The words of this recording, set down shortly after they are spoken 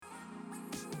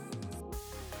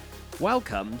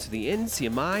Welcome to the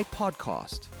NCMI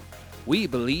podcast. We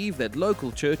believe that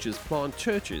local churches plant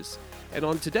churches, and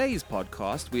on today's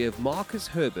podcast we have Marcus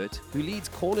Herbert, who leads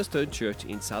Cornerstone Church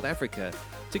in South Africa,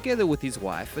 together with his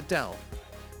wife Adele.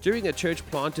 During a church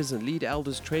planters and lead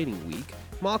elders training week,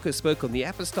 Marcus spoke on the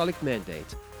apostolic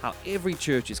mandate, how every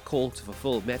church is called to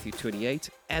fulfill Matthew 28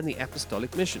 and the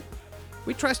apostolic mission.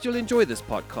 We trust you'll enjoy this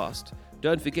podcast.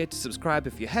 Don't forget to subscribe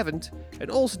if you haven't, and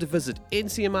also to visit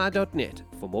ncmi.net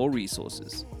for more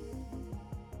resources.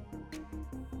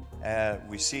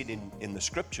 We see it in the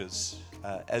scriptures.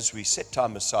 As we set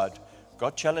time aside,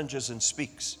 God challenges and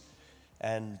speaks.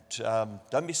 And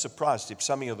don't be surprised if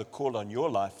something of the call on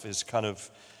your life is kind of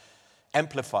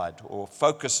amplified or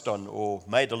focused on or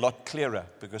made a lot clearer,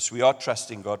 because we are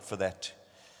trusting God for that.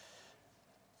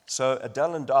 So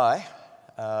Adele and I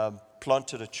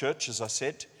planted a church, as I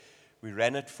said. We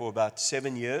ran it for about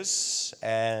 7 years,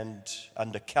 and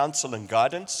under counsel and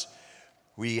guidance,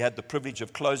 we had the privilege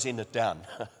of closing it down.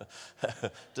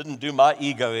 Didn't do my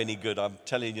ego any good, I'm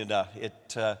telling you now.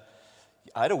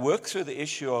 I had to work through the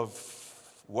issue of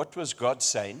what was God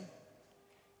saying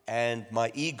and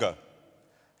my ego.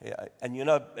 And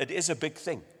it is a big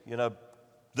thing.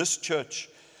 This church,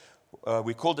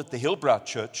 we called it the Hillbrow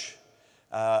Church.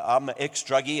 I'm an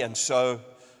ex-druggie, and so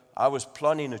I was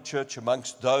planning a church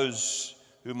amongst those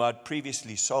whom I'd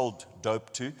previously sold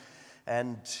dope to.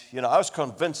 And, I was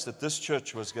convinced that this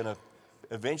church was going to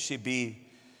eventually be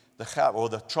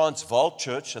the Transvaal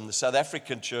Church and the South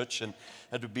African church, and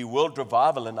it would be world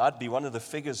revival, and I'd be one of the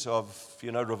figures of,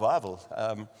 revival.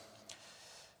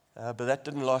 But that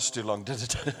didn't last too long, did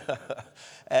it?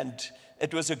 And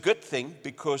it was a good thing,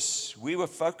 because we were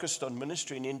focused on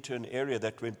ministering into an area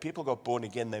that when people got born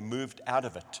again, they moved out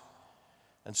of it.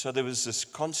 And so there was this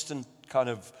constant kind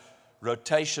of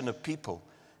rotation of people.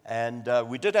 And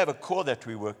we did have a core that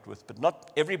we worked with, but not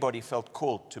everybody felt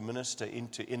called to minister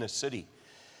into inner city.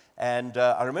 And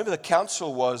I remember the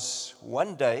counsel was,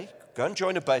 one day, go and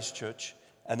join a base church,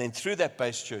 and then through that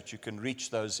base church you can reach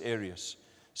those areas.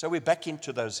 So we're back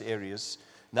into those areas,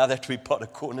 now that we're part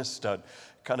of Cornerstone,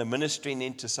 kind of ministering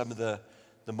into some of the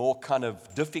more kind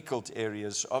of difficult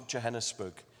areas of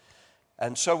Johannesburg.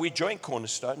 And so we joined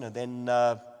Cornerstone, and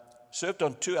then served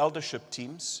on 2 eldership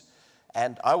teams.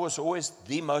 And I was always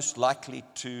the most likely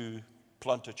to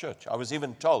plant a church. I was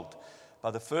even told by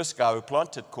the first guy who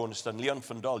planted Cornerstone, Leon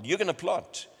van Dahl, you're going to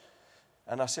plant.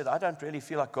 And I said, I don't really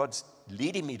feel like God's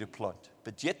leading me to plant.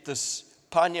 But yet this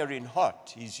pioneering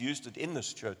heart, he's used it in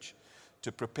this church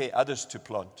to prepare others to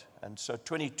plant. And so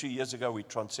 22 years ago, we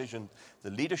transitioned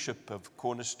the leadership of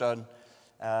Cornerstone.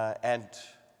 And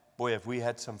boy, have we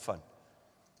had some fun.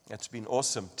 It's been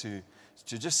awesome to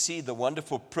just see the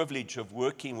wonderful privilege of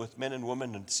working with men and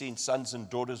women and seeing sons and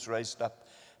daughters raised up,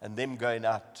 and them going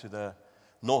out to the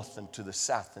north and to the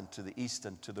south and to the east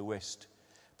and to the west.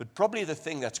 But probably the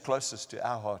thing that's closest to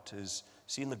our heart is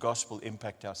seeing the gospel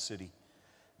impact our city.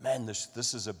 Man,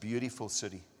 this is a beautiful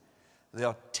city. There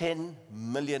are 10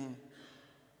 million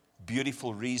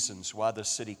beautiful reasons why the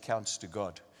city counts to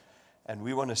God. And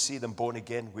we want to see them born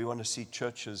again. We want to see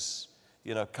churches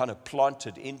kind of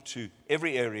planted into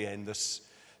every area in this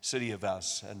city of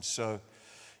ours. And so,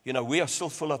 we are still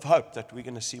full of hope that we're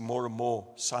going to see more and more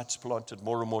sites planted,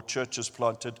 more and more churches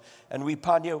planted. And we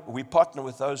partner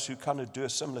with those who kind of do a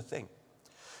similar thing.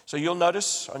 So you'll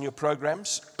notice on your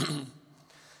programs,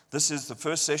 this is the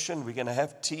first session. We're going to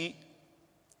have tea.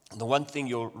 The one thing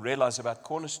you'll realize about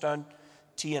Cornerstone,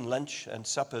 tea and lunch and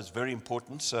supper is very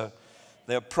important. So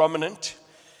they're prominent.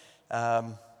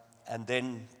 And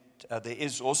then there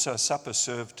is also a supper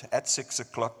served at 6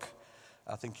 o'clock.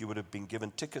 I think you would have been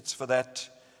given tickets for that.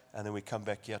 And then we come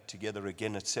back here together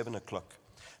again at 7 o'clock.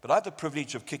 But I had the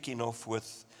privilege of kicking off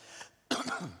with,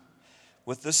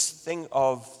 with this thing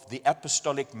of the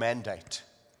apostolic mandate.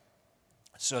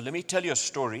 So let me tell you a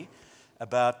story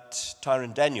about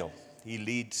Tyron Daniel. He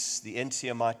leads the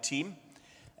NCMI team.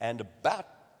 And about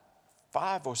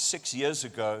 5 or 6 years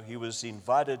ago, he was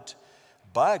invited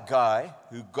by a guy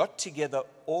who got together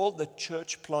all the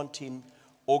church planting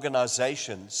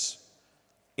organizations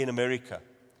in America.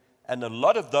 And a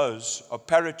lot of those are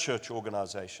parachurch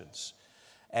organizations.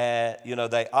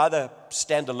 They either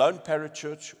stand-alone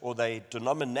parachurch or they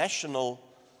denominational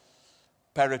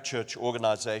parachurch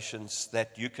organizations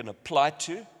that you can apply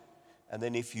to. And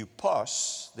then if you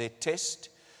pass their test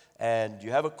and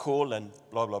you have a call and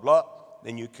blah, blah, blah,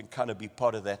 then you can kind of be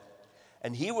part of that.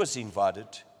 And he was invited.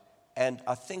 And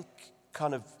I think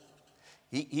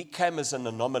he came as an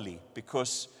anomaly,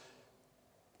 because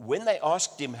when they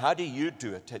asked him, how do you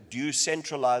do it? Do you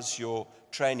centralize your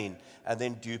training, and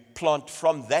then do you plant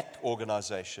from that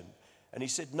organization? And he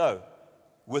said, no,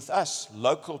 with us,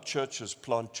 local churches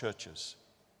plant churches.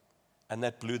 And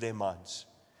that blew their minds.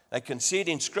 They can see it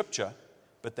in Scripture,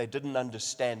 but they didn't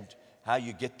understand how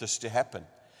you get this to happen.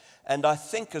 And I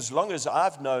think as long as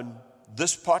I've known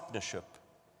this partnership,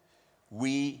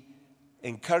 we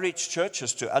encourage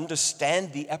churches to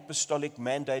understand the apostolic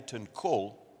mandate and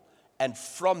call, and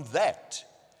from that,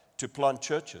 to plant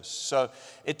churches. So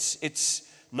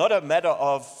it's not a matter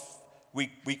of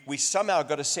we somehow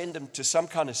got to send them to some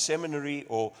kind of seminary,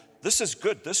 or this is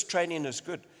good, this training is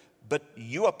good, but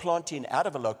you are planting out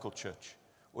of a local church,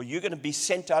 or you're going to be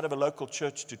sent out of a local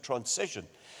church to transition.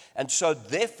 And so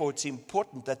therefore it's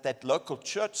important that that local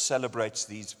church celebrates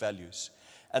these values.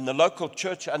 And the local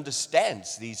church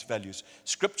understands these values.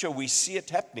 Scripture, we see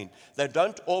it happening. They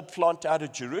don't all plant out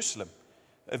of Jerusalem.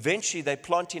 Eventually, they're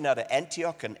planting out of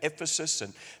Antioch and Ephesus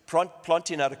and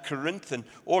planting out of Corinth and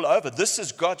all over. This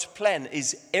is God's plan,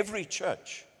 is every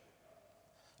church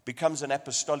becomes an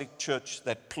apostolic church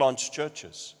that plants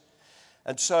churches.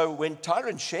 And so when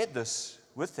Tyron shared this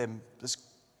with them, this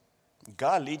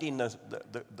guy leading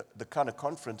the kind of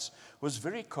conference was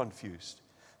very confused.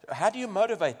 How do you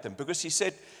motivate them? Because he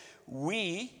said,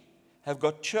 we have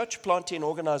got church planting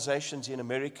organizations in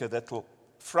America that will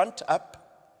front up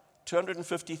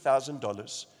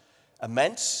 $250,000, a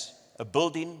manse, a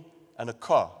building, and a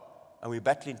car. And we're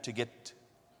battling to get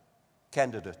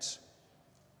candidates.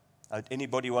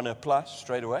 Anybody want to apply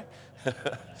straight away?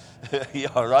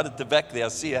 Yeah, right at the back there, I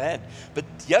see a hand. But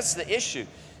here's the issue.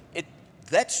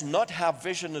 That's not how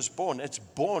vision is born. It's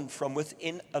born from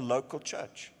within a local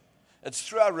church. It's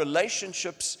through our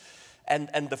relationships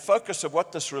and the focus of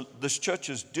what this church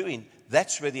is doing.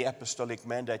 That's where the apostolic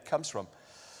mandate comes from.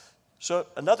 So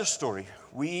another story.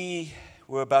 We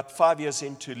were about 5 years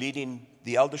into leading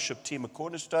the eldership team at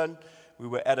Cornerstone. We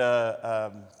were at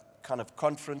a kind of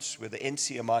conference where the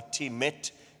NCMI team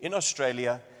met in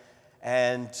Australia.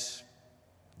 And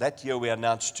that year we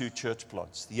announced 2 church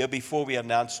plants. The year before we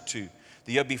announced 2.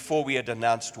 The year before we had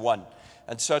announced 1.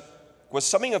 And so it was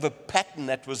something of a pattern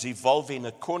that was evolving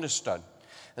at Cornerstone.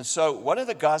 And so one of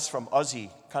the guys from Aussie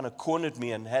kind of cornered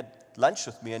me and had lunch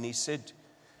with me, and he said,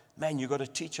 man, you got to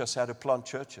teach us how to plant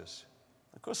churches.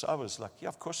 Of course, I was like, yeah,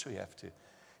 of course we have to.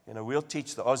 We'll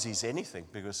teach the Aussies anything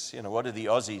because, what do the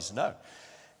Aussies know?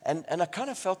 And I kind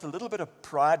of felt a little bit of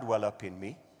pride well up in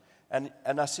me. And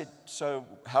I said, so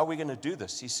how are we going to do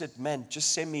this? He said, man,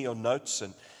 just send me your notes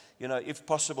and, if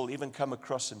possible, even come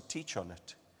across and teach on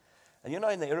it. And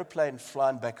in the airplane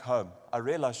flying back home, I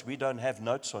realized we don't have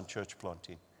notes on church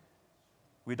planting.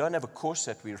 We don't have a course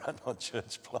that we run on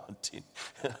church planting.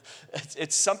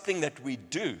 It's something that we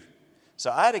do. So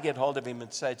I had to get hold of him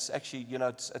and say, it's actually,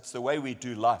 it's the way we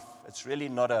do life. It's really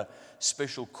not a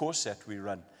special course that we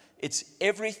run. It's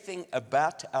everything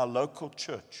about our local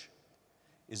church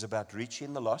is about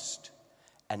reaching the lost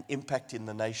and impacting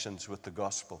the nations with the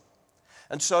gospel.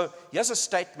 And so here's a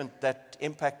statement that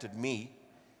impacted me.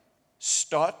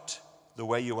 Start the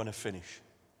way you want to finish.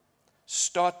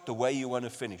 Start the way you want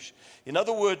to finish. In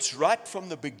other words, right from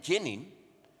the beginning,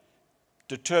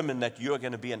 determine that you are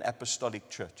going to be an apostolic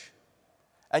church.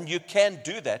 And you can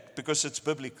do that because it's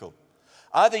biblical.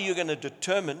 Either you're going to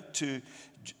determine to,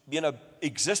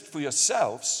 exist for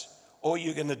yourselves, or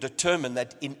you're going to determine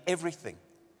that in everything,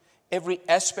 every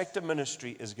aspect of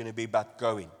ministry is going to be about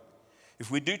going. If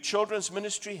we do children's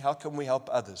ministry, how can we help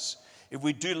others? If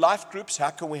we do life groups, how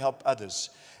can we help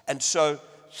others? And so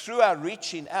through our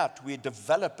reaching out, we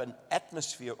develop an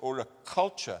atmosphere or a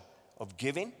culture of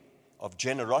giving, of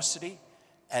generosity,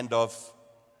 and of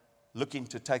looking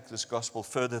to take this gospel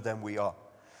further than we are.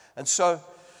 And so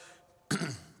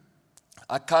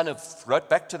I kind of wrote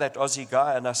back to that Aussie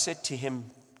guy and I said to him,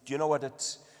 do you know what,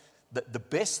 it's the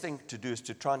best thing to do is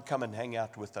to try and come and hang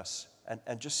out with us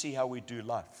and just see how we do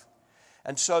life.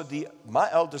 And so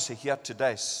my elders are here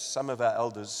today, some of our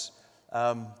elders,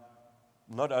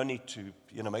 not only to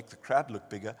make the crowd look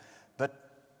bigger,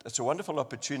 but it's a wonderful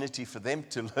opportunity for them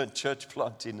to learn church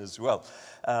planting as well,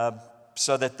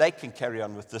 so that they can carry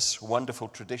on with this wonderful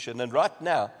tradition. And right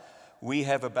now, we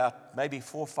have about maybe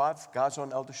 4 or 5 guys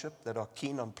on eldership that are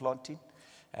keen on planting.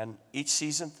 And each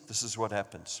season, this is what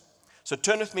happens. So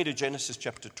turn with me to Genesis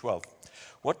chapter 12.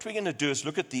 What we're going to do is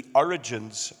look at the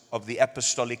origins of the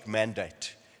apostolic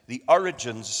mandate. The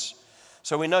origins.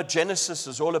 So we know Genesis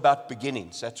is all about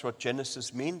beginnings. That's what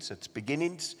Genesis means. It's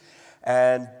beginnings.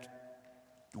 And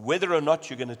whether or not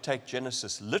you're going to take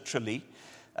Genesis literally,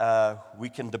 we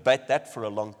can debate that for a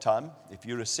long time. If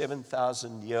you're a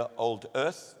 7,000-year-old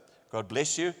earth, God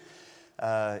bless you.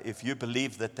 If you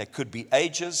believe that there could be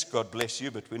ages, God bless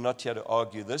you, but we're not here to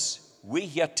argue this. We're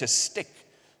here to stick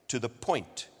to the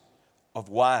point of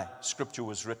why Scripture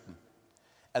was written.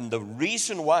 And the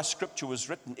reason why Scripture was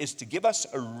written is to give us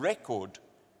a record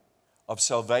of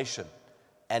salvation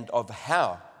and of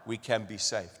how we can be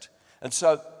saved. And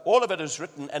so all of it is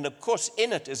written, and of course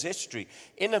in it is history.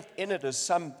 In it is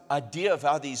some idea of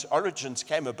how these origins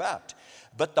came about.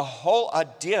 But the whole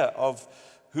idea of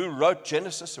who wrote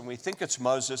Genesis, and we think it's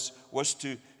Moses, was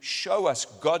to show us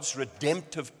God's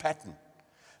redemptive pattern.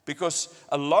 Because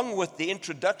along with the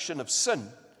introduction of sin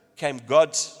came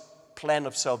God's plan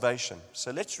of salvation.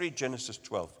 So let's read Genesis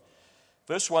 12.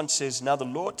 Verse 1 says, "Now the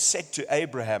Lord said to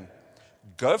Abraham,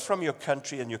 go from your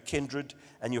country and your kindred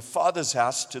and your father's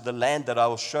house to the land that I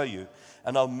will show you,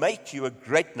 and I'll make you a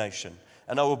great nation,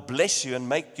 and I will bless you and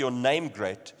make your name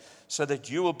great, so that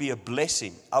you will be a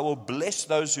blessing. I will bless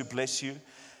those who bless you,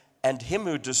 and him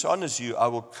who dishonors you I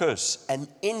will curse, and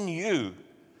in you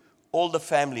all the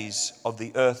families of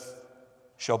the earth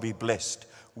shall be blessed."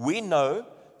 We know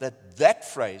that that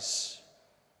phrase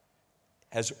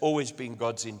has always been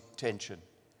God's intention,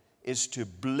 is to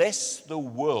bless the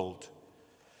world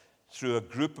through a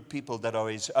group of people that are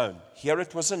his own. Here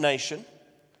it was a nation.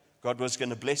 God was going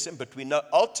to bless him, but we know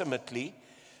ultimately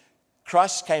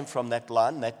Christ came from that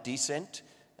line, that descent,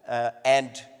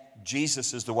 and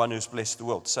Jesus is the one who's blessed the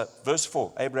world. So verse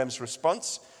 4, Abraham's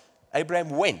response, Abraham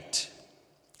went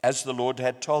as the Lord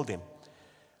had told him.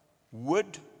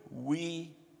 Would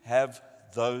we have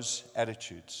those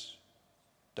attitudes,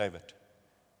 David?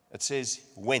 It says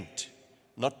went,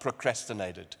 not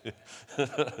procrastinated.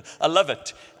 I love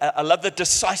it. I love the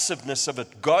decisiveness of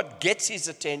it. God gets his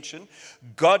attention.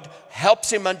 God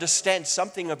helps him understand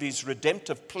something of his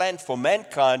redemptive plan for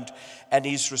mankind, and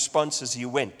his response is he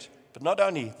went. But not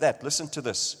only that, listen to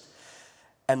this.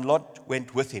 And Lot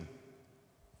went with him.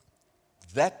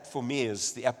 That for me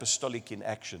is the apostolic in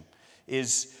action.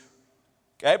 Is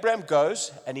Abraham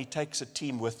goes and he takes a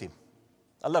team with him.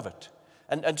 I love it.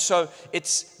 And so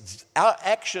it's our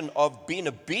action of being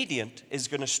obedient is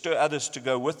going to stir others to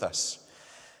go with us.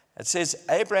 It says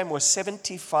Abraham was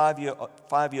 75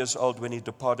 years old when he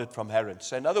departed from Haran.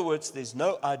 So in other words, there's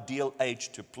no ideal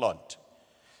age to plant.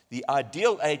 The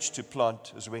ideal age to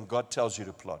plant is when God tells you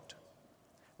to plant.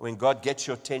 When God gets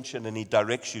your attention and he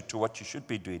directs you to what you should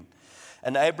be doing.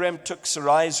 And Abraham took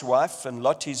Sarai's wife and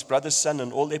Lot his brother's son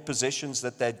and all their possessions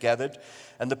that they had gathered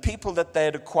and the people that they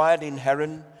had acquired in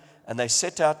Haran, and they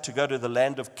set out to go to the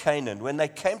land of Canaan. When they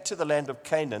came to the land of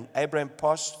Canaan, Abraham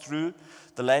passed through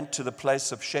the land to the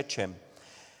place of Shechem,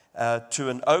 to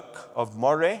an oak of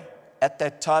Moreh. At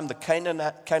that time, the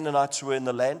Canaanites were in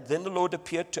the land. Then the Lord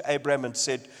appeared to Abraham and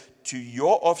said, "To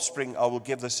your offspring I will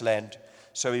give this land."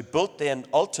 So he built there an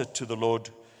altar to the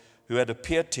Lord who had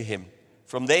appeared to him.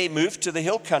 From there he moved to the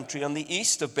hill country on the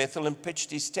east of Bethel and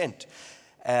pitched his tent,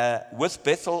 with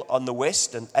Bethel on the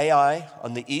west and Ai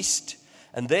on the east.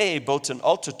 And there he built an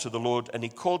altar to the Lord, and he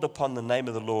called upon the name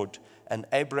of the Lord. And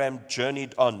Abraham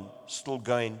journeyed on, still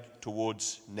going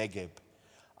towards Negeb.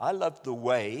 I love the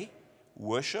way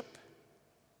worship,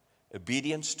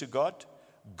 obedience to God,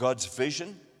 God's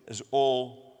vision is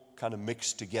all kind of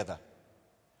mixed together.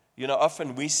 You know,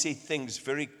 often we see things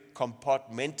very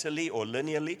compartmentally or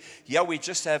linearly. Yeah, we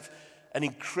just have an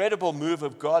incredible move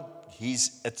of God.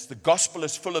 The gospel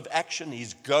is full of action.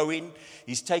 He's going.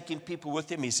 He's taking people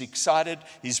with him. He's excited.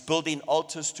 He's building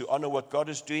altars to honor what God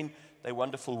is doing. They're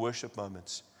wonderful worship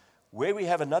moments. Where we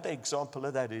have another example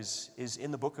of that is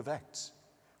in the book of Acts.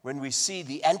 When we see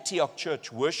the Antioch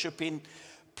church worshiping,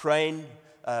 praying,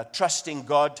 trusting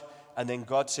God, and then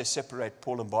God says, "Separate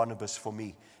Paul and Barnabas for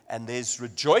me." And there's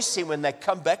rejoicing when they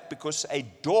come back because a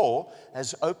door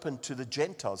has opened to the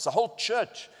Gentiles. The whole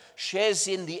church shares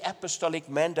in the apostolic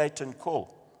mandate and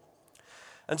call.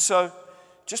 And so,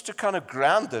 just to kind of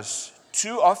ground this,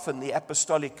 too often the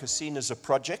apostolic is seen as a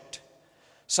project,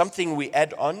 something we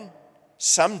add on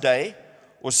someday,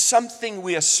 or something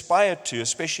we aspire to,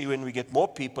 especially when we get more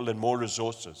people and more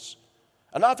resources.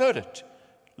 And I've heard it.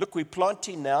 Look, we're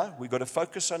planting now. We've got to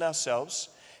focus on ourselves.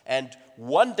 And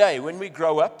one day when we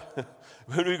grow up,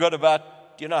 when we've got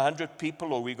about 100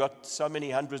 people, or we got so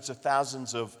many hundreds of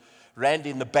thousands of rand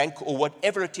in the bank, or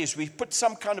whatever it is, we put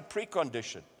some kind of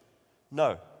precondition.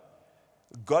 No.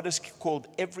 God has called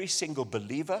every single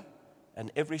believer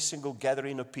and every single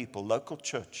gathering of people, local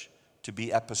church, to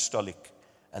be apostolic.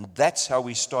 And that's how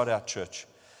we start our church.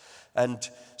 And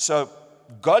so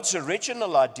God's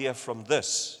original idea from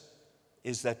this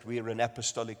is that we're an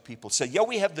apostolic people. So yeah,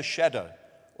 we have the shadow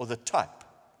or the type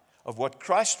of what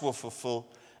Christ will fulfill,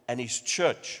 and his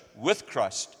church with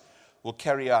Christ will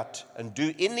carry out and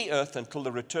do in the earth until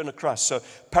the return of Christ. So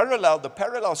the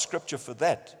parallel scripture for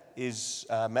that is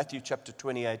Matthew chapter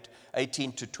 28,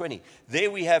 18 to 20.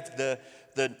 There we have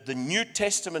the New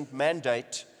Testament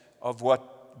mandate of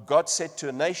what God said to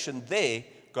a nation there,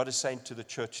 God is saying to the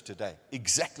church today.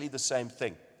 Exactly the same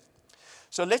thing.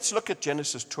 So let's look at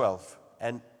Genesis 12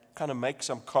 and kind of make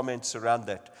some comments around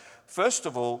that. First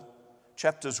of all,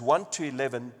 chapters 1 to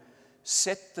 11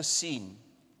 set the scene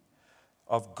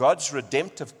of God's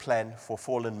redemptive plan for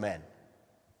fallen man.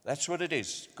 That's what it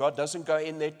is. God doesn't go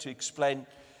in there to explain,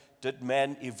 did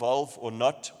man evolve or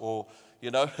not? Or,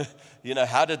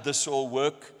 how did this all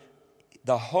work?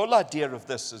 The whole idea of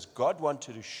this is God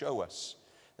wanted to show us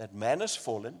that man has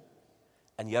fallen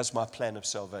and he has my plan of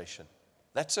salvation.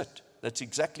 That's it. That's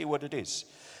exactly what it is.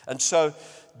 And so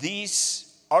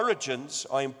these origins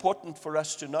are important for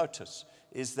us to notice,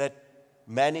 is that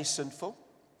man is sinful.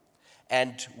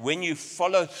 And when you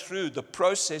follow through the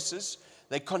processes,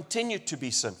 they continue to be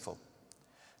sinful.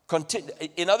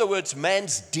 In other words,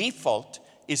 man's default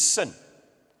is sin.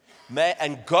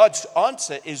 And God's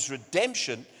answer is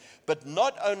redemption, but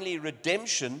not only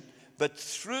redemption, but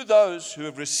through those who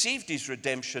have received his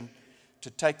redemption to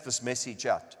take this message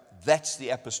out. That's the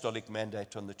apostolic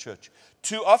mandate on the church.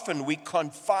 Too often we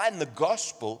confine the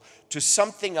gospel to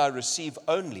something I receive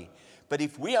only. But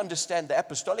if we understand the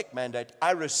apostolic mandate,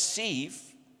 I receive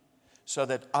so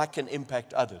that I can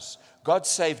impact others. God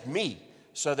saved me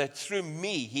so that through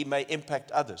me he may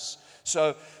impact others.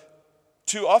 So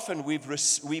too often we've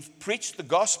preached the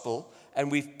gospel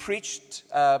and we've preached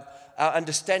our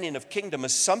understanding of kingdom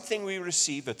as something we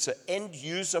receive. It's an end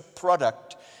user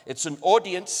product. It's an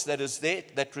audience that is there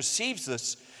that receives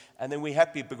this, and then we're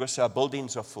happy because our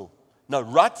buildings are full. No,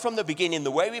 right from the beginning,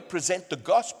 the way we present the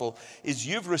gospel is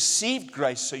you've received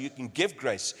grace so you can give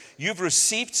grace. You've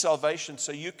received salvation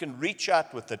so you can reach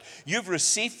out with it. You've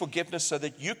received forgiveness so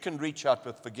that you can reach out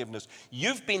with forgiveness.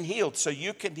 You've been healed so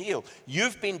you can heal.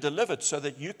 You've been delivered so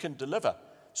that you can deliver.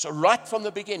 So right from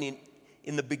the beginning,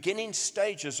 in the beginning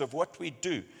stages of what we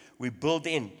do, we build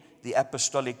in the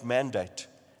apostolic mandate.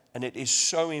 And it is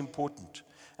so important.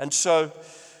 And so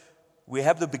we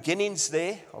have the beginnings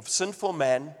there of sinful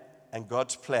man and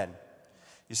God's plan.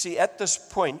 You see, at this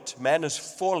point, man has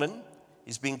fallen,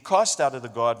 he's been cast out of the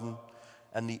garden,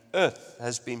 and the earth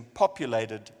has been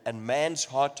populated, and man's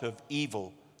heart of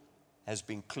evil has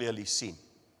been clearly seen.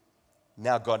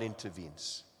 Now God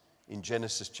intervenes in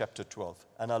Genesis chapter 12,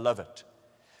 and I love it.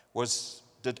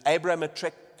 Did Abraham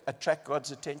attract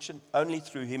God's attention? Only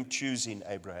through him choosing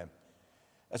Abraham.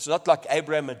 It's not like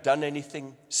Abraham had done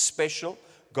anything special.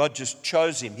 God just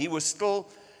chose him. He was still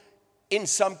in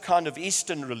some kind of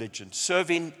Eastern religion,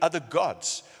 serving other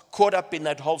gods, caught up in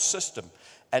that whole system.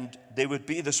 And there would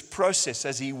be this process.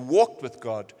 As he walked with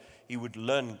God, he would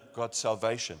learn God's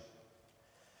salvation.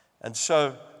 And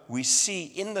so we see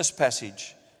in this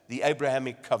passage the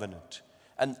Abrahamic covenant.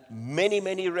 And many,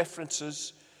 many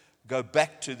references go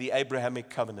back to the Abrahamic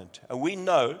covenant. And we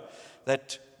know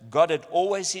that God had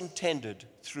always intended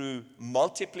through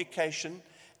multiplication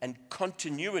and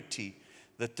continuity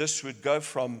that this would go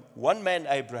from one man,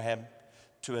 Abraham,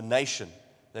 to a nation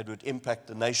that would impact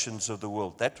the nations of the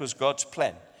world. That was God's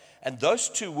plan. And those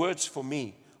two words for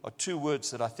me are two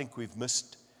words that I think we've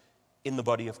missed in the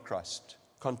body of Christ.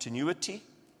 Continuity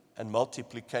and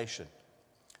multiplication.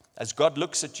 As God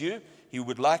looks at you, he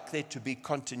would like there to be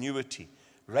continuity.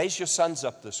 Raise your sons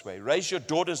up this way. Raise your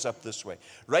daughters up this way.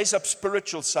 Raise up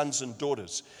spiritual sons and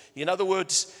daughters. In other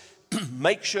words,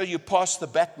 make sure you pass the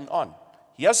baton on.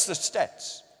 Here's the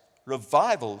stats.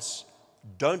 Revivals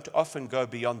don't often go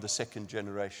beyond the second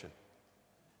generation.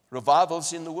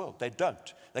 Revivals in the world, they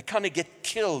don't. They kind of get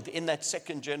killed in that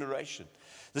second generation.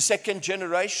 The second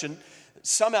generation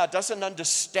somehow doesn't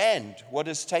understand what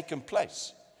has taken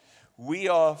place. We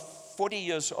are 40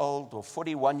 years old or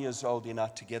 41 years old in our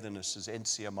togetherness as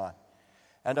NCMI.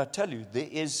 And I tell you, there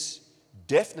is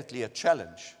definitely a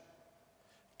challenge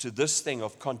to this thing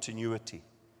of continuity.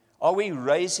 Are we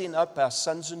raising up our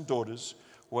sons and daughters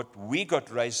what we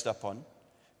got raised up on,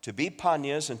 to be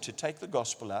pioneers and to take the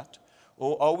gospel out?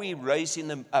 Or are we raising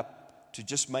them up to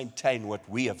just maintain what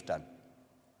we have done?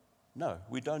 No,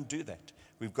 we don't do that.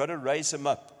 We've got to raise them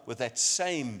up with that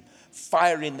same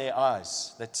fire in their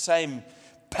eyes, that same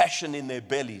passion in their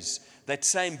bellies, that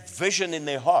same vision in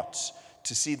their hearts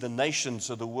to see the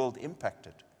nations of the world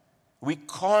impacted. We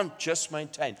can't just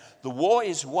maintain. The war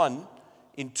is won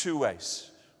in two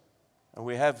ways. And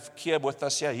we have Kier with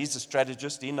us here. He's a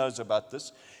strategist. He knows about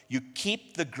this. You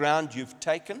keep the ground you've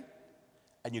taken,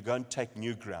 and you go and take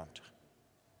new ground.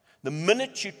 The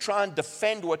minute you try and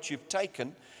defend what you've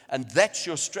taken, and that's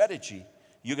your strategy,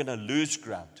 you're going to lose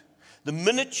ground. The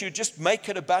minute you just make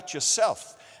it about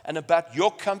yourself and about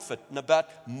your comfort and about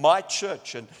my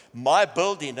church and my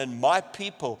building and my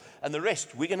people and the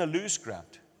rest, we're going to lose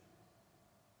ground.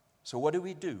 So what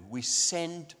do? We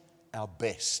send our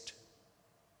best.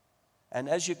 And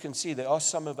as you can see, there are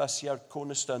some of us here at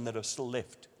Cornerstone that are still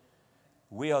left.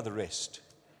 We are the rest.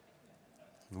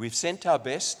 We've sent our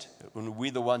best, and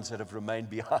we're the ones that have remained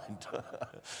behind.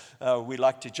 We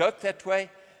like to joke that way,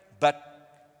 but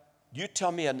you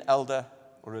tell me an elder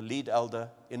or a lead elder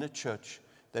in a church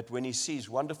that when he sees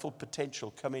wonderful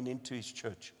potential coming into his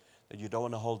church, that you don't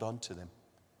want to hold on to them.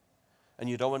 And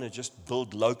you don't want to just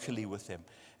build locally with them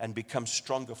and become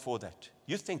stronger for that.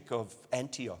 You think of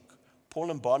Antioch,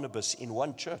 Paul and Barnabas in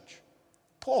one church.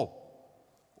 Paul,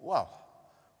 wow,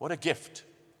 what a gift.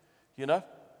 You know,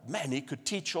 man, he could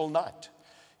teach all night.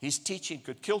 His teaching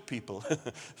could kill people.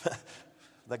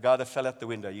 The guy that fell out the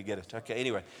window, you get it. Okay,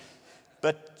 anyway.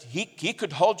 But he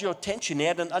could hold your attention. He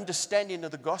had an understanding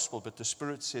of the gospel, but the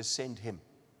Spirit says, send him.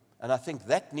 And I think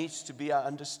that needs to be our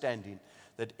understanding,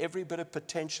 that every bit of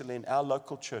potential in our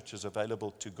local church is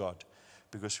available to God,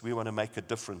 because we want to make a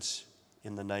difference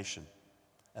in the nation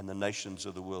and the nations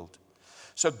of the world.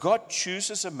 So God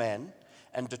chooses a man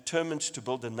and determines to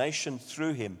build a nation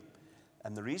through him.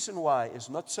 And the reason why is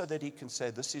not so that he can say,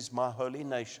 this is my holy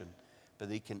nation, but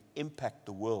that he can impact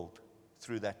the world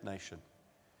through that nation.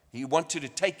 He wanted to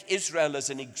take Israel as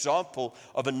an example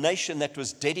of a nation that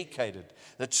was dedicated,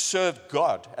 that served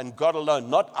God and God alone,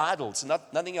 not idols,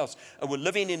 nothing else, and were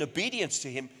living in obedience to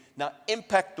him. Now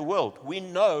impact the world. We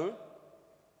know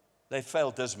they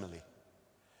failed dismally,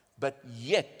 but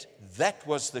yet that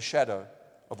was the shadow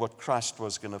of what Christ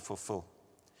was going to fulfill.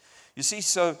 You see,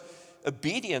 so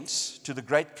obedience to the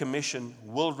Great Commission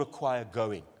will require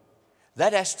going.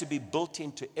 That has to be built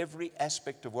into every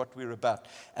aspect of what we're about.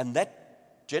 And that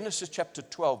Genesis chapter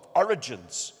 12,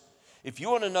 origins. If you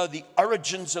want to know the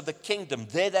origins of the kingdom,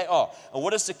 there they are. And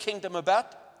what is the kingdom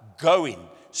about? Going,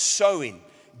 sowing,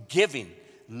 giving,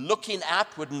 looking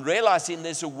outward and realizing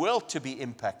there's a world to be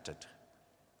impacted.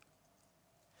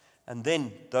 And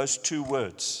then those two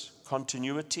words,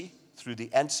 continuity through the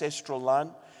ancestral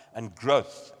line and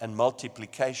growth and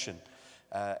multiplication,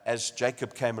 as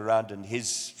Jacob came around and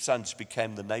his sons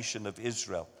became the nation of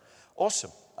Israel.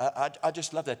 Awesome. I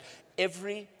just love that.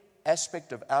 Every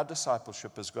aspect of our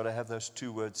discipleship has got to have those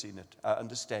two words in it. Our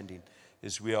understanding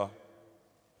is we are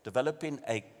developing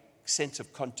a sense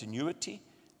of continuity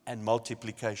and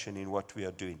multiplication in what we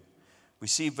are doing. We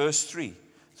see verse 3,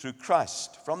 through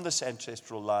Christ, from this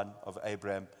ancestral line of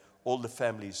Abraham, all the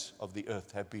families of the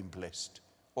earth have been blessed.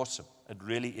 Awesome. It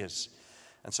really is.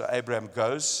 And so Abraham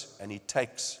goes and he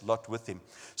takes Lot with him.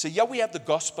 So here we have the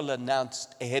gospel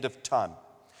announced ahead of time.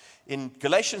 In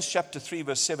Galatians chapter 3,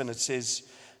 verse 7, it says,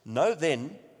 know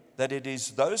then that it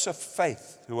is those of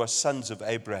faith who are sons of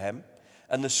Abraham,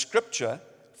 and the scripture,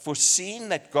 foreseeing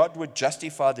that God would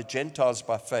justify the Gentiles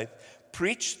by faith,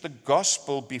 preached the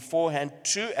gospel beforehand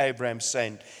to Abraham,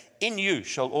 saying, in you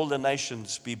shall all the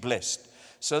nations be blessed.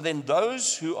 So then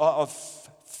those who are of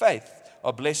faith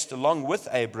are blessed along with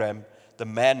Abraham, the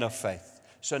man of faith.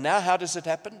 So now how does it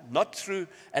happen? Not through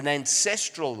an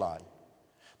ancestral line.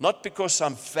 Not because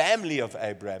I'm family of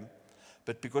Abraham,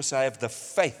 but because I have the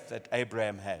faith that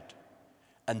Abraham had.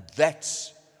 And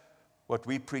that's what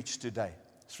we preach today.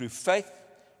 Through faith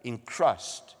in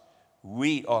Christ,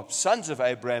 we are sons of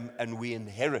Abraham and we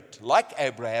inherit, like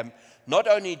Abraham, not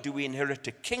only do we inherit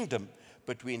a kingdom,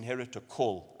 but we inherit a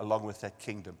call along with that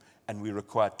kingdom, and we're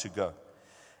required to go.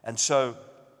 And so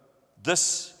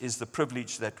this is the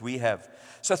privilege that we have.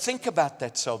 So think about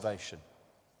that salvation.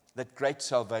 That great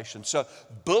salvation. So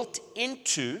built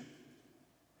into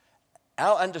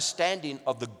our understanding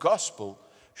of the gospel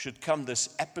should come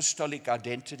this apostolic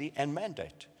identity and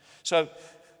mandate. So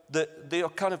there are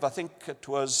kind of, I think it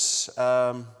was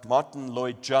Martin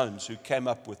Lloyd-Jones who came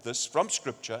up with this from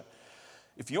Scripture.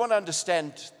 If you want to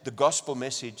understand the gospel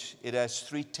message, it has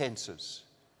three tenses.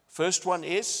 First one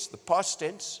is the past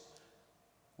tense,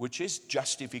 which is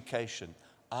justification.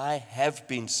 I have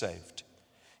been saved.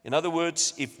 In other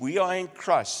words, if we are in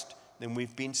Christ, then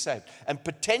we've been saved. And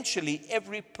potentially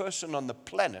every person on the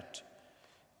planet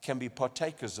can be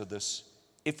partakers of this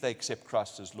if they accept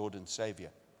Christ as Lord and Savior.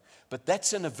 But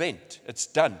that's an event. It's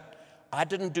done. I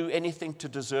didn't do anything to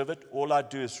deserve it. All I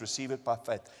do is receive it by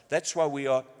faith. That's why we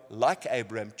are, like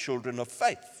Abraham, children of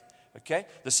faith. Okay?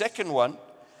 The second one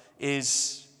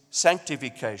is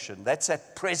sanctification. That's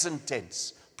that present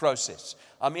tense process.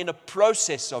 I'm in a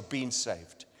process of being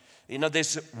saved. You know,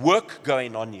 there's work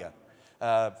going on here.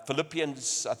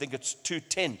 Philippians, I think it's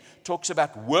 2:10, talks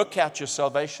about work out your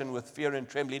salvation with fear and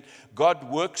trembling. God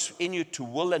works in you to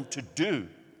will and to do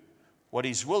what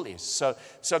his will is.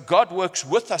 So God works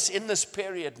with us in this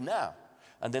period now.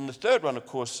 And then the third one, of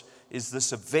course, is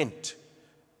this event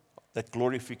that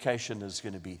glorification is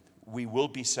going to be. We will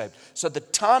be saved. So the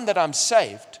time that I'm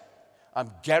saved,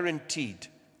 I'm guaranteed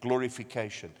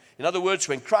glorification. In other words,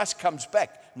 when Christ comes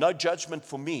back, no judgment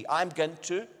for me. I'm going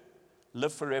to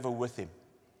live forever with him.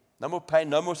 No more pain,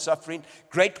 no more suffering.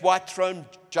 Great white throne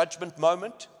judgment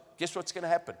moment. Guess what's going to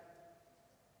happen?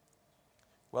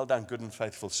 Well done, good and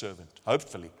faithful servant.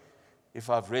 Hopefully, if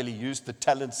I've really used the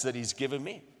talents that he's given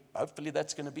me, hopefully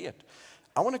that's going to be it.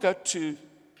 I want to go to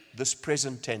this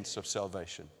present tense of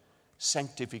salvation,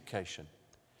 sanctification.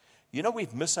 You know,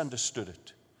 we've misunderstood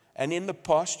it. And in the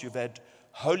past, you've had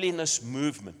holiness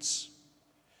movements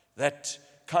that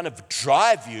kind of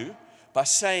drive you by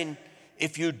saying,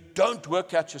 if you don't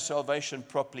work out your salvation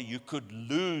properly, you could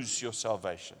lose your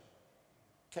salvation.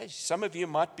 Okay, some of you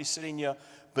might be sitting here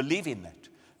believing that.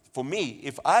 For me,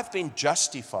 if I've been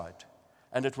justified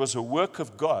and it was a work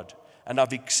of God and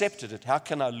I've accepted it, how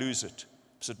can I lose it?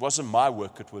 Because it wasn't my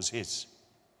work, it was his.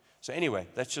 So anyway,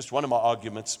 that's just one of my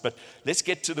arguments, but let's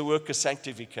get to the work of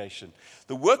sanctification.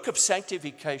 The work of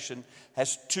sanctification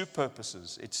has two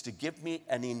purposes. It's to give me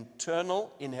an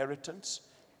internal inheritance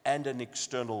and an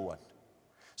external one.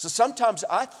 So sometimes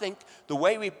I think the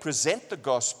way we present the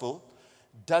gospel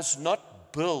does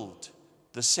not build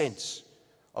the sense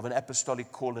of an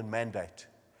apostolic call and mandate,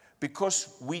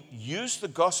 because we use the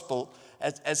gospel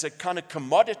as a kind of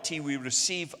commodity we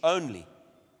receive only.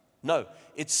 No,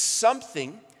 it's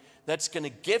something that's going to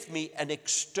give me an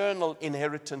external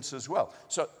inheritance as well.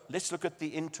 So let's look at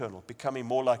the internal, becoming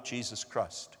more like Jesus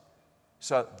Christ.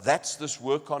 So that's this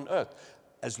work on earth.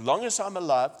 As long as I'm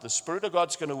alive, the Spirit of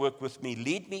God's going to work with me,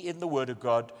 lead me in the Word of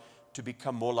God to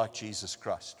become more like Jesus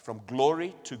Christ. From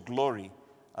glory to glory,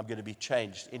 I'm going to be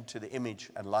changed into the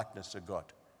image and likeness of God.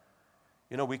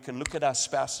 You know, we can look at our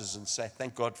spouses and say,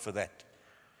 thank God for that.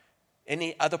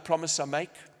 Any other promise I make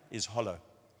is hollow.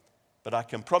 But I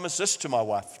can promise this to my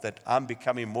wife, that I'm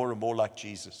becoming more and more like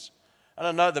Jesus. And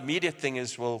I know the immediate thing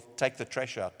is, well, take the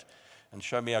trash out and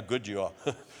show me how good you are.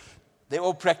 They're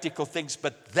all practical things,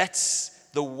 but that's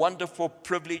the wonderful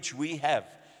privilege we have,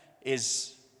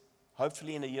 is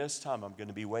hopefully in a year's time, I'm going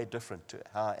to be way different to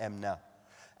how I am now.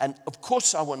 And of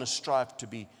course, I want to strive to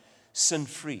be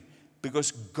sin-free,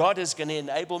 because God is going to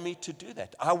enable me to do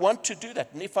that. I want to do that.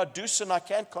 And if I do sin, I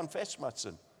can confess my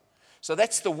sin. So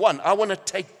that's the one. I want to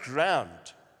take ground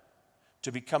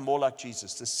to become more like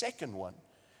Jesus. The second one,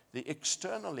 the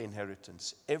external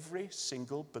inheritance. Every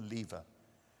single believer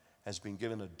has been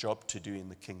given a job to do in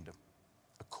the kingdom,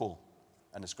 a call.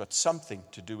 And it's got something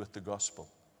to do with the gospel.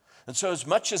 And so as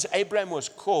much as Abraham was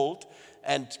called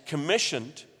and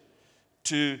commissioned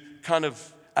to kind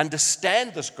of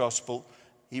understand this gospel,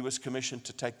 he was commissioned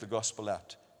to take the gospel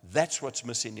out. That's what's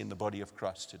missing in the body of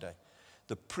Christ today.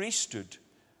 The priesthood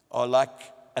are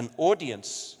like an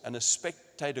audience and a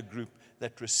spectator group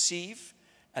that receive,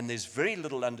 and there's very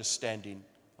little understanding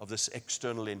of this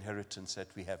external inheritance that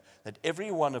we have. That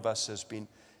every one of us has been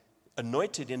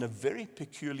anointed in a very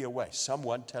peculiar way. Some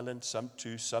 1 talent, some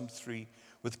 2, some 3,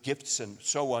 with gifts and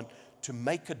so on, to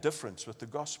make a difference with the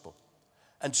gospel.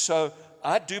 And so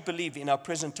I do believe in our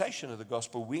presentation of the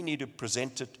gospel, we need to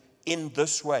present it in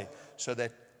this way so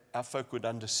that our folk would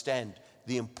understand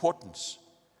the importance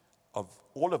of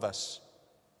all of us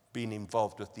being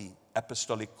involved with the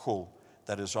apostolic call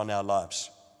that is on our lives.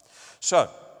 So,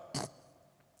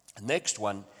 the next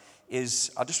one is,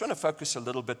 I just want to focus a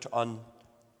little bit on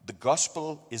the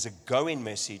gospel is a going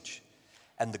message,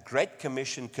 and the Great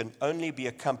Commission can only be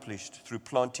accomplished through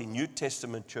planting New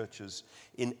Testament churches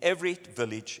in every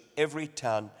village, every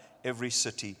town, every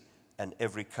city, and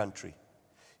every country.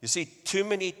 You see, too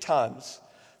many times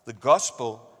the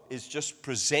gospel is just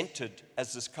presented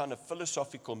as this kind of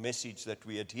philosophical message that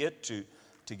we adhere to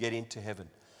get into heaven.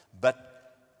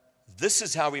 But this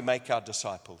is how we make our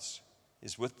disciples,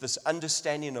 is with this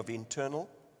understanding of internal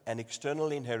and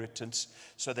external inheritance,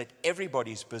 so that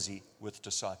everybody's busy with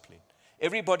discipling.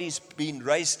 Everybody's been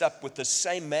raised up with the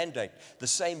same mandate, the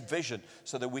same vision,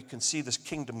 so that we can see this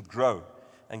kingdom grow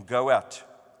and go out.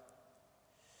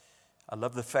 I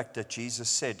love the fact that Jesus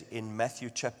said in Matthew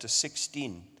chapter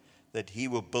 16, that he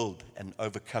will build an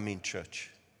overcoming church.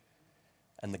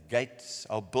 And the gates,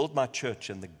 I'll build my church,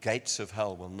 and the gates of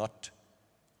hell will not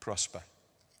prosper.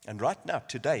 And right now,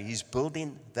 today, he's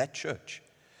building that church.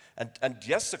 And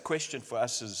yes, the question for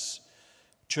us as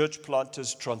church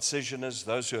planters, transitioners,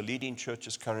 those who are leading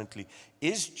churches currently,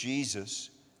 is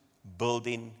Jesus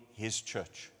building his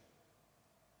church?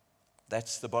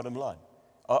 That's the bottom line.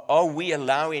 Are we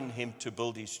allowing him to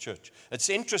build his church? It's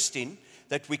interesting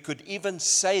that we could even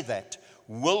say that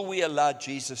Will we allow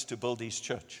Jesus to build his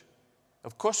church?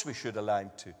 Of course we should allow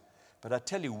him to. But I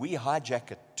tell you, we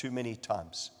hijack it too many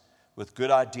times with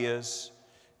good ideas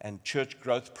and church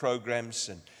growth programs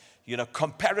and,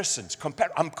 comparisons.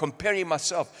 I'm comparing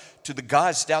myself to the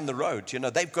guys down the road.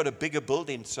 They've got a bigger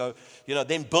building, so,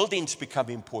 then buildings become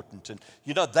important. And,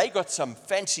 they got some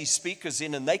fancy speakers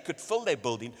in and they could fill their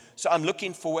building. So I'm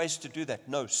looking for ways to do that.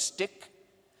 No, stick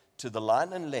to the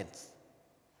line and length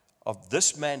of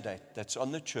this mandate that's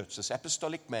on the church, this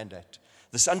apostolic mandate,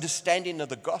 this understanding of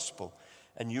the gospel,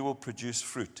 and you will produce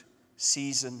fruit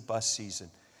season by season.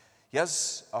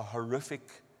 Here's a horrific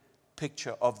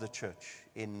picture of the church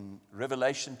in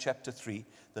Revelation chapter 3,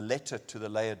 the letter to the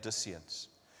Laodiceans.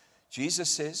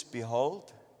 Jesus says,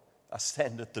 "Behold, I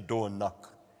stand at the door and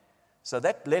knock." So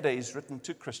that letter is written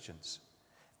to Christians.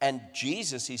 And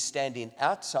Jesus is standing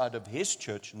outside of his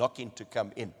church knocking to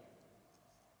come in.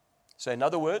 So in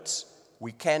other words,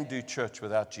 we can do church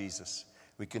without Jesus.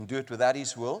 We can do it without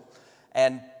his will.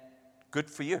 And good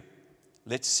for you.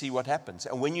 Let's see what happens.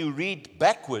 And when you read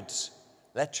backwards,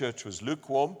 that church was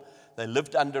lukewarm. They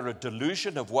lived under a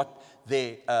delusion of what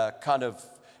their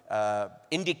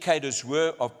indicators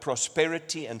were of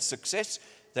prosperity and success.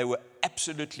 They were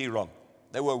absolutely wrong.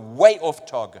 They were way off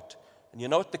target. And you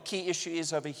know what the key issue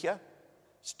is over here?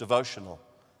 It's devotional.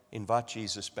 Invite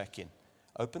Jesus back in.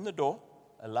 Open the door,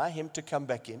 allow him to come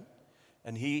back in,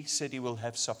 and he said he will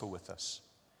have supper with us.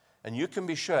 And you can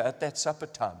be sure at that supper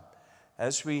time,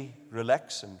 as we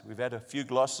relax and we've had a few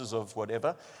glasses of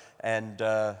whatever and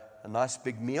a nice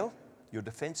big meal, your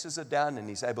defenses are down and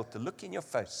he's able to look in your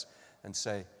face and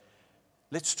say,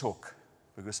 "Let's talk,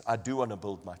 because I do want to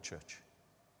build my church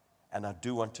and I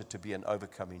do want it to be an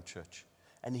overcoming church."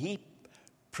 And he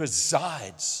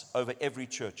presides over every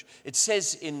church. It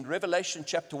says in Revelation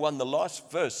chapter 1, the last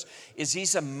verse, is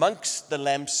he's amongst the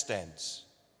lampstands.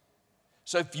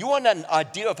 So if you want an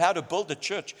idea of how to build a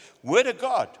church, Word of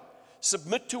God,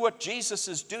 submit to what Jesus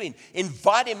is doing.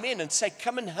 Invite him in and say,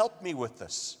 "Come and help me with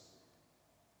this."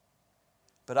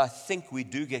 But I think we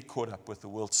do get caught up with the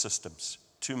world systems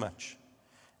too much.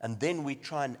 And then we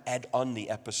try and add on the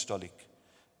apostolic.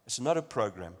 It's not a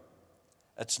program.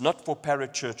 It's not for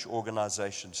parachurch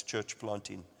organizations, church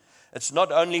planting. It's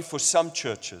not only for some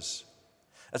churches.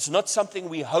 It's not something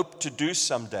we hope to do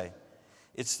someday.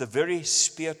 It's the very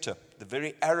spear tip, the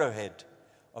very arrowhead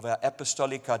of our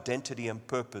apostolic identity and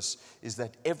purpose, is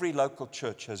that every local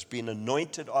church has been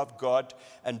anointed of God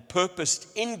and purposed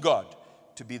in God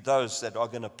to be those that are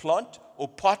going to plant or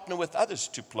partner with others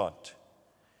to plant.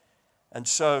 And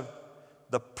so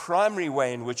the primary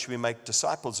way in which we make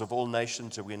disciples of all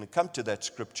nations, and we're going to come to that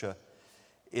scripture,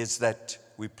 is that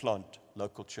we plant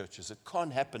local churches. It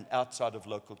can't happen outside of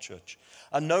local church.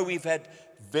 I know we've had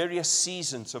various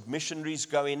seasons of missionaries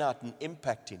going out and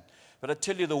impacting, but I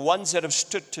tell you, the ones that have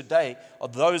stood today are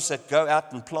those that go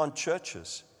out and plant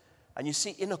churches. And you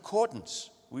see, in accordance,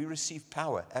 we receive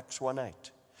power, Acts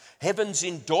 1:8. Heaven's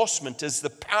endorsement is the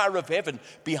power of heaven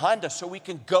behind us so we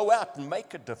can go out and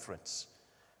make a difference.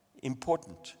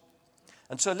 Important.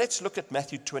 And so let's look at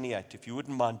Matthew 28, if you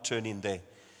wouldn't mind turning there.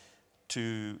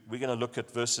 We're going to look at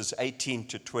verses 18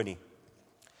 to 20.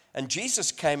 And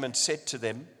Jesus came and said to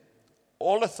them,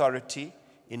 "All authority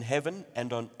in heaven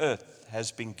and on earth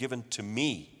has been given to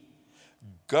me.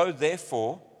 Go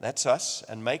therefore," that's us,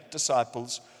 "and make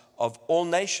disciples of all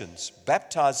nations,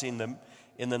 baptizing them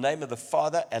in the name of the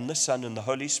Father and the Son and the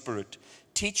Holy Spirit,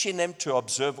 teaching them to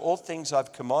observe all things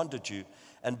I've commanded you.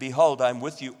 And behold, I am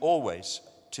with you always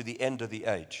to the end of the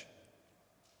age."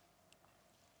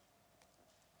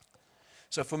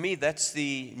 So for me, that's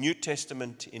the New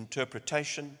Testament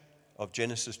interpretation of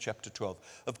Genesis chapter 12.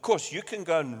 Of course, you can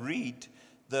go and read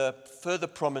the further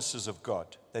promises of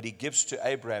God that he gives to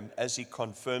Abraham as he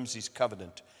confirms his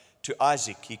covenant. To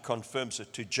Isaac, he confirms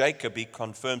it. To Jacob, he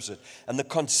confirms it. And the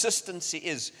consistency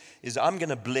is I'm going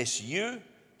to bless you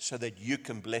so that you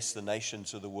can bless the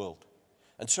nations of the world.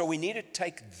 And so we need to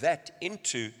take that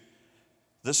into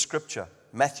the scripture.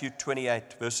 Matthew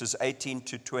 28, verses 18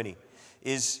 to 20,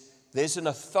 there's an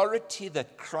authority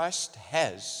that Christ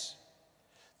has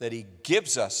that he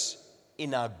gives us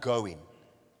in our going.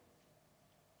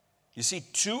 You see,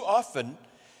 too often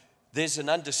there's an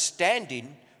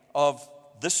understanding of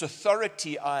this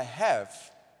authority I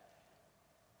have,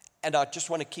 and I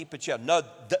just want to keep it here. No,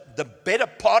 the better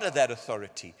part of that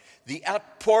authority, the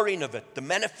outpouring of it, the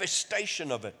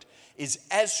manifestation of it, is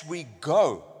as we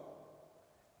go,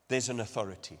 there's an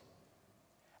authority.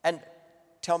 And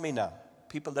tell me now,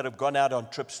 people that have gone out on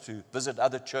trips to visit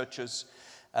other churches,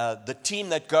 the team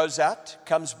that goes out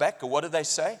comes back, and what do they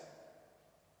say?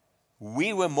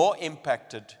 We were more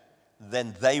impacted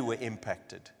than they were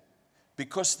impacted.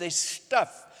 Because there's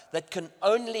stuff that can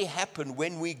only happen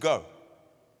when we go.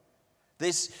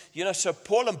 So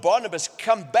Paul and Barnabas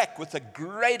come back with a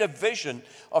greater vision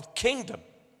of kingdom.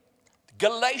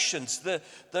 Galatians, the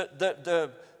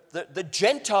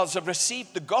Gentiles have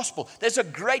received the gospel. There's a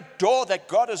great door that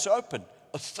God has opened,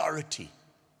 authority.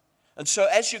 And so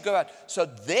as you go out, so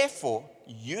therefore,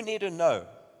 you need to know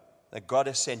that God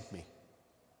has sent me.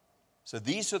 So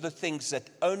these are the things that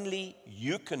only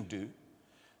you can do,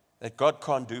 that God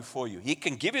can't do for you. He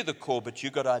can give you the call, but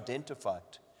you've got to identify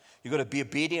it. You've got to be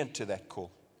obedient to that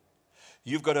call.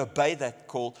 You've got to obey that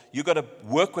call. You've got to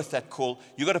work with that call.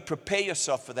 You've got to prepare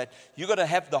yourself for that. You've got to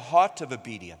have the heart of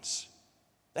obedience.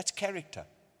 That's character.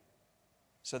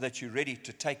 So that you're ready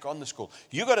to take on this call.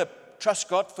 You've got to trust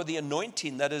God for the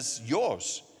anointing that is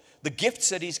yours. The gifts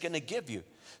that He's going to give you.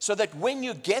 So that when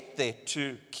you get there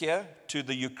to Kiev, to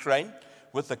the Ukraine,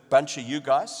 with a bunch of you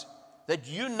guys, that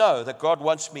you know that God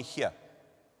wants me here.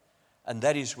 And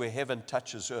that is where heaven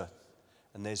touches earth.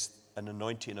 And there's an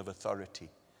anointing of authority.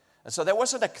 And so that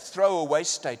wasn't a throwaway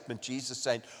statement, Jesus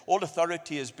saying, all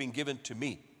authority has been given to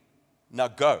me. Now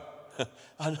go.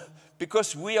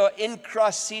 Because we are in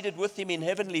Christ, seated with Him in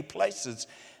heavenly places.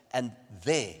 And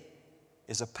there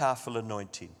is a powerful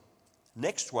anointing.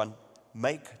 Next one,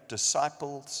 make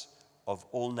disciples of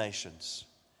all nations.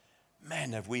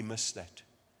 Man, have we missed that.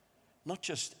 Not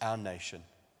just our nation,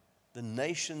 the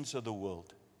nations of the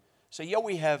world. So here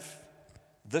we have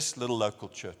this little local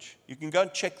church. You can go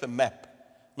and check the map.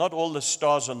 Not all the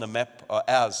stars on the map are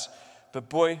ours. But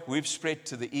boy, we've spread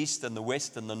to the east and the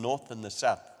west and the north and the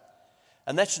south.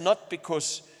 And that's not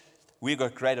because we've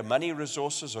got greater money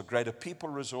resources or greater people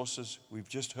resources. We've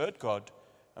just heard God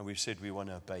and we've said we want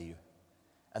to obey you.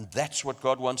 And that's what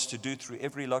God wants to do through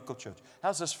every local church.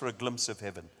 How's this for a glimpse of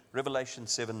heaven? Revelation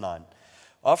 7:9.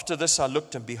 After this I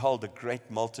looked, and behold, a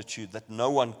great multitude that no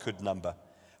one could number,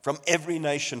 from every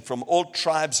nation, from all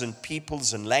tribes and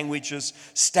peoples and languages,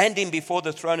 standing before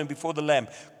the throne and before the Lamb,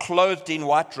 clothed in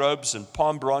white robes and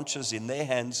palm branches in their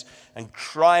hands, and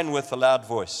crying with a loud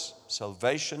voice,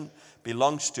 salvation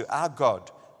belongs to our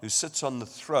God who sits on the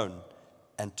throne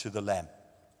and to the Lamb.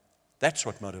 That's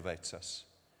what motivates us.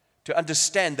 To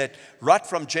understand that right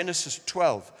from Genesis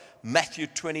 12, Matthew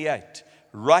 28,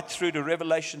 right through to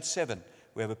Revelation 7,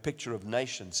 we have a picture of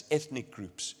nations, ethnic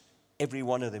groups, every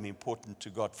one of them important to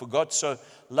God. For God so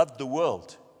loved the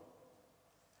world.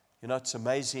 You know, it's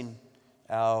amazing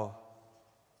our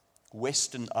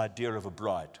Western idea of a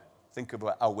bride. Think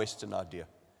about our Western idea.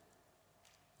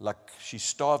 Like she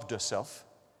starved herself,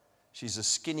 she's as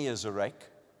skinny as a rake,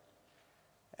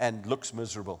 and looks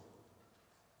miserable.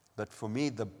 But for me,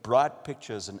 the bride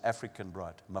picture is an African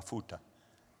bride, mafuta.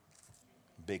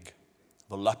 Big,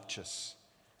 voluptuous,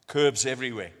 curves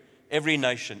everywhere. Every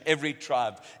nation, every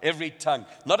tribe, every tongue.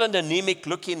 Not an anemic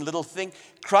looking little thing.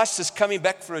 Christ is coming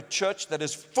back for a church that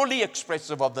is fully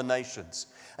expressive of the nations.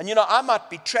 And you know, I might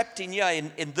be trapped in here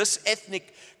in this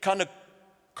ethnic kind of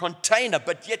container,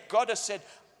 but yet God has said,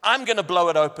 I'm going to blow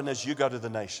it open as you go to the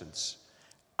nations.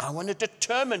 I want to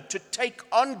determine to take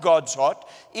on God's heart,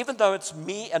 even though it's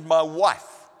me and my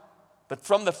wife. But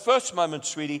from the first moment,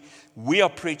 sweetie, we are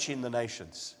preaching the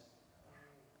nations.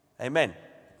 Amen.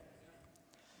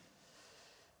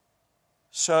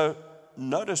 So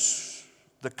notice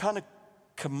the kind of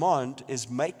command is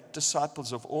make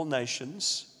disciples of all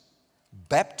nations,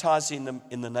 baptizing them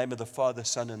in the name of the Father,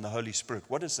 Son, and the Holy Spirit.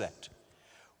 What is that?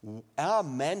 Our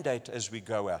mandate as we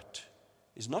go out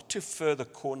is not to further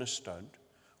Cornerstone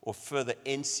or further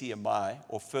NCMI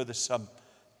or further some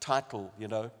title, you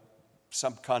know,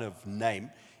 some kind of name.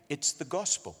 It's the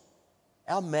gospel.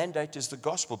 Our mandate is the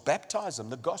gospel. Baptize them,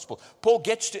 the gospel. Paul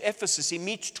gets to Ephesus. He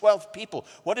meets 12 people.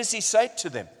 What does he say to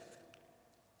them?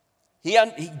 He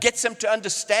gets them to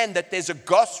understand that there's a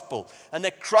gospel and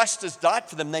that Christ has died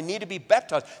for them. They need to be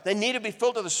baptized. They need to be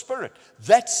filled with the Spirit.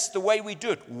 That's the way we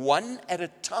do it, one at a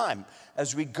time.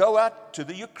 As we go out to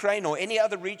the Ukraine or any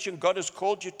other region God has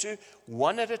called you to,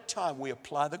 one at a time we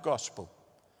apply the gospel.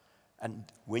 And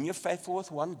when you're faithful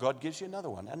with one, God gives you another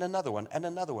one, and another one, and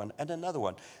another one, and another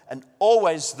one. And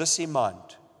always this in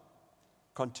mind,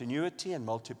 continuity and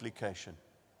multiplication.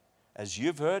 As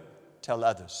you've heard, tell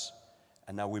others.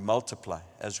 And now we multiply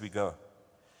as we go.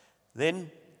 Then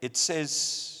it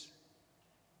says,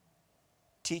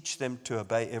 teach them to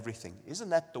obey everything. Isn't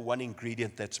that the one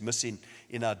ingredient that's missing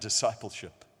in our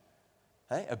discipleship?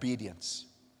 Hey? Obedience.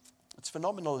 It's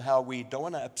phenomenal how we don't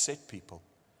want to upset people.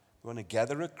 We want to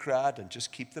gather a crowd and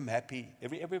just keep them happy.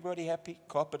 Everybody happy?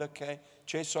 Carpet okay?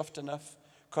 Chair soft enough?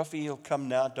 Coffee will come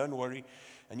now, don't worry.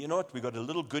 And you know what? We got a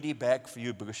little goodie bag for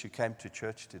you because you came to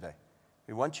church today.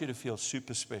 We want you to feel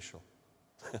super special.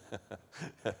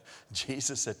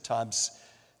 Jesus at times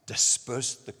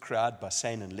dispersed the crowd by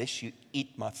saying, unless you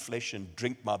eat my flesh and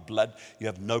drink my blood, you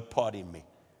have no part in me.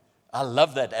 I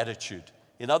love that attitude.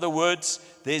 In other words,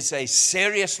 there's a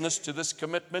seriousness to this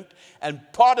commitment, and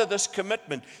part of this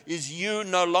commitment is you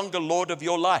no longer Lord of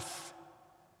your life.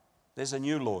 There's a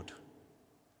new Lord.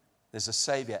 There's a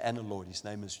Savior and a Lord. His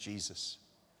name is Jesus.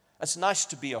 It's nice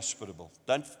to be hospitable.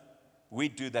 We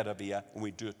do that over here, and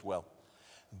we do it well.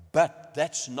 But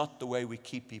that's not the way we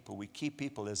keep people. We keep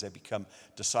people as they become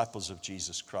disciples of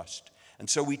Jesus Christ. And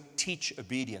so we teach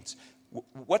obedience.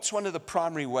 What's one of the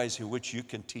primary ways in which you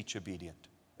can teach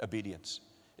obedience?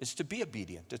 It's to be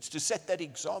obedient. It's to set that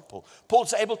example.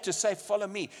 Paul's able to say, follow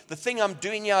me. The thing I'm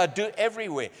doing here, I do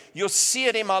everywhere. You'll see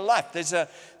it in my life. There's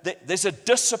a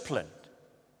discipline.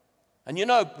 And you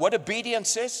know what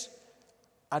obedience is?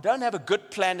 I don't have a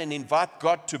good plan and invite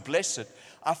God to bless it.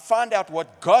 I find out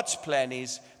what God's plan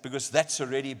is because that's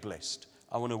already blessed.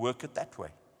 I want to work it that way.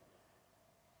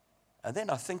 And then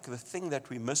I think the thing that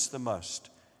we miss the most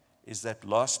is that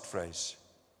last phrase.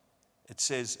 It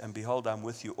says, and behold, I'm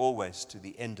with you always to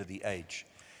the end of the age.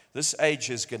 This age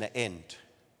is going to end.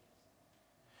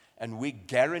 And we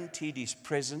guaranteed His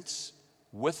presence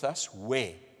with us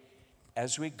where?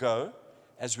 As we go,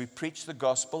 as we preach the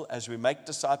gospel, as we make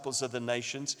disciples of the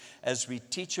nations, as we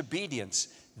teach obedience,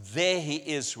 there He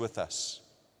is with us.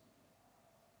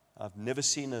 I've never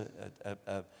seen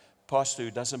a pastor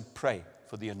who doesn't pray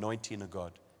for the anointing of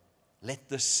God. Let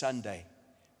this Sunday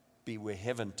be where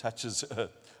heaven touches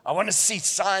earth. I want to see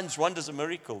signs, wonders, and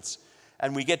miracles.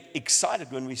 And we get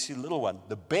excited when we see a little one.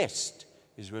 The best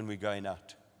is when we're going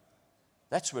out.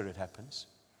 That's where it happens.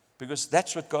 Because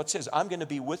that's what God says. I'm going to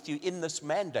be with you in this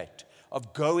mandate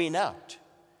of going out.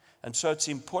 And so it's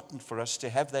important for us to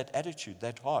have that attitude,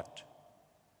 that heart.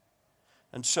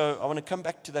 And so I want to come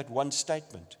back to that one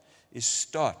statement, is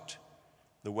start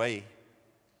the way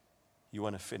you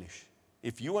want to finish.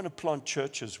 If you want to plant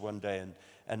churches one day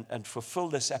and fulfill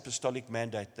this apostolic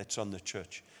mandate that's on the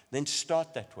church, then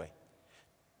start that way.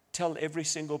 Tell every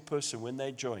single person when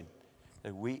they join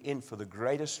that we're in for the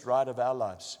greatest ride of our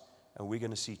lives, and we're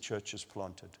going to see churches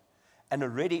planted. And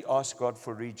already ask God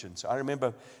for regions. I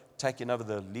remember taking over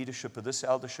the leadership of this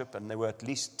eldership, and there were at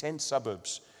least 10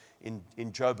 suburbs in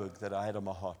Joburg that I had on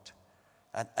my heart.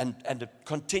 And it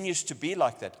continues to be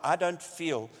like that. I don't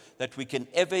feel that we can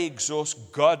ever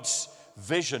exhaust God's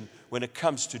vision when it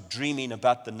comes to dreaming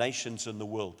about the nations and the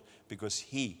world, because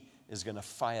He is going to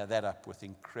fire that up with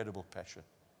incredible passion.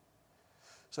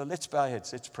 So let's bow our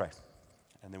heads, let's pray,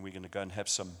 and then we're going to go and have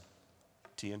some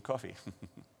tea and coffee.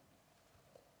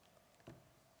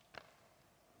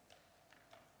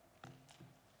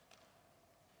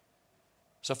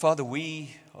 So Father,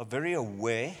 we are very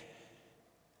aware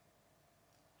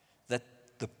that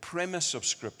the premise of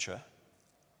Scripture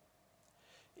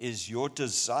is your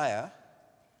desire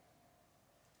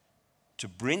to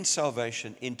bring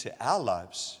salvation into our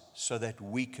lives so that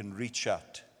we can reach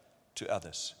out to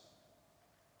others.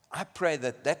 I pray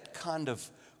that that kind of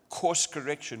course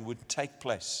correction would take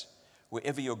place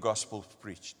wherever your gospel is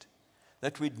preached.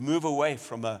 That we'd move away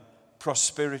from a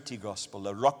prosperity gospel,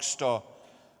 a rock star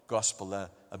gospel,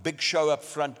 a big show up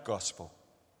front gospel.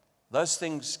 Those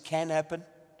things can happen,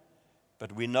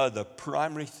 but we know the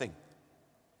primary thing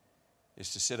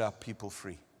is to set our people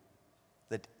free.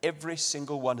 That every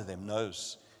single one of them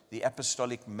knows the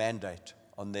apostolic mandate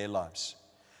on their lives.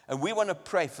 And we want to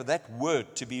pray for that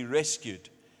word to be rescued,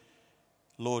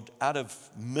 Lord, out of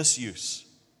misuse.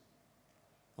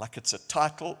 Like it's a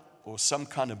title or some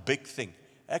kind of big thing.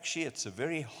 Actually, it's the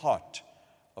very heart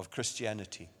of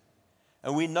Christianity.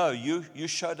 And we know you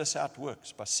showed us how it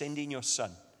works by sending your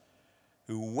Son,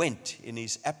 who went in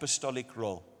His apostolic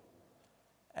role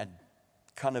and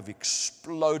kind of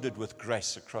exploded with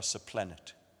grace across the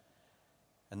planet.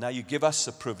 And now you give us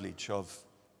the privilege of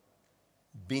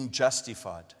being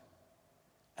justified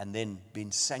and then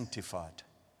being sanctified.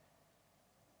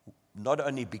 Not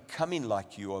only becoming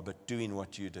like you are, but doing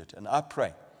what you did. And I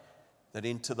pray that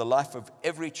into the life of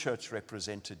every church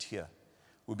represented here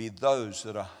will be those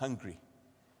that are hungry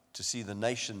to see the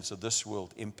nations of this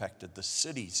world impacted, the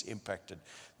cities impacted,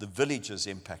 the villages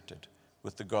impacted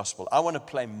with the gospel. I want to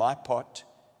play my part.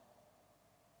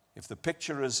 If the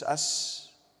picture is us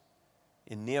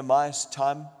in Nehemiah's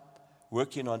time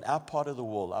working on our part of the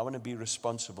wall, I want to be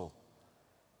responsible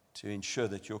to ensure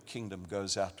that your kingdom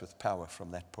goes out with power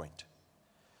from that point.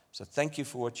 So thank you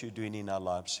for what you're doing in our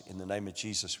lives. In the name of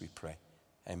Jesus we pray.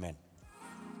 Amen.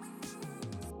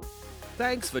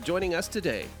 Thanks for joining us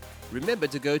today. Remember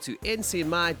to go to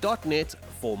ncmi.net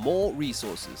for more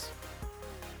resources.